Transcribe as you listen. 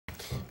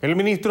El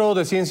ministro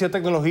de Ciencia,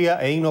 Tecnología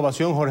e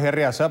Innovación, Jorge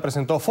Arreaza,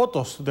 presentó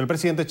fotos del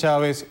presidente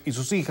Chávez y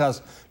sus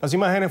hijas. Las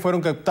imágenes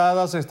fueron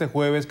captadas este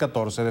jueves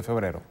 14 de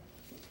febrero.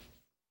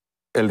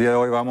 El día de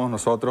hoy vamos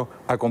nosotros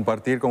a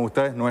compartir con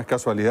ustedes, no es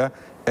casualidad,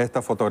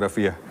 esta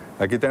fotografía.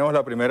 Aquí tenemos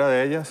la primera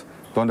de ellas,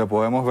 donde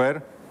podemos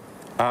ver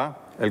a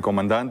el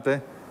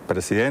comandante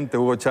presidente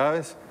Hugo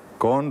Chávez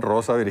con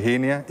Rosa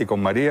Virginia y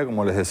con María,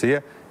 como les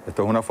decía.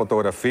 Esto es una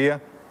fotografía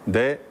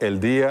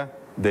del día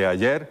de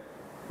ayer.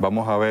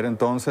 Vamos a ver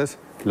entonces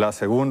la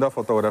segunda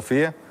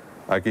fotografía.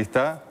 Aquí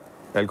está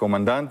el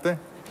comandante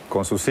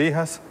con sus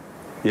hijas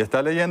y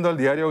está leyendo el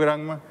diario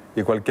Granma,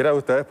 y cualquiera de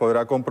ustedes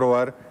podrá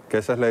comprobar que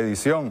esa es la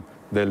edición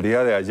del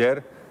día de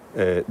ayer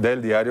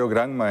del diario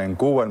Granma en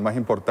Cuba, el más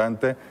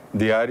importante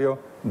diario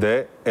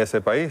de ese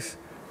país.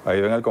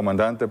 Ahí ven al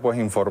comandante pues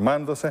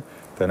informándose.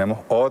 Tenemos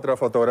otra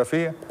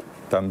fotografía,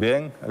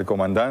 también el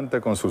comandante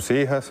con sus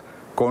hijas,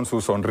 con su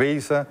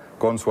sonrisa,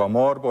 con su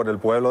amor por el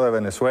pueblo de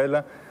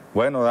Venezuela,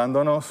 bueno,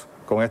 dándonos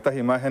con estas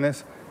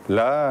imágenes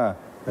la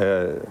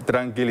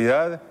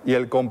tranquilidad y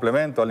el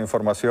complemento a la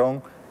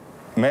información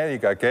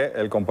médica que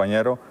el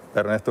compañero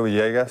Ernesto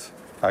Villegas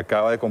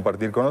acaba de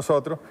compartir con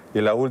nosotros. Y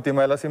en la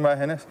última de las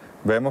imágenes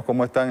vemos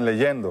cómo están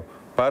leyendo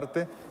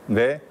parte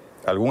de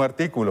algún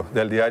artículo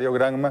del diario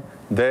Granma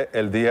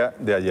del día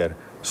de ayer.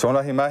 Son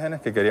las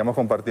imágenes que queríamos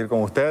compartir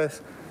con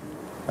ustedes.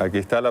 Aquí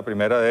está la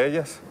primera de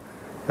ellas,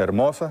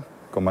 hermosa,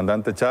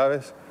 comandante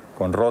Chávez,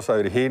 con Rosa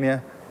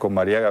Virginia, con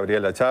María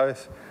Gabriela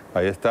Chávez.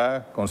 Ahí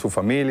está con su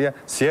familia,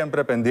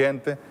 siempre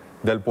pendiente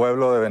del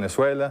pueblo de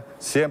Venezuela,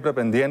 siempre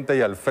pendiente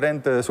y al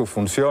frente de sus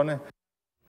funciones,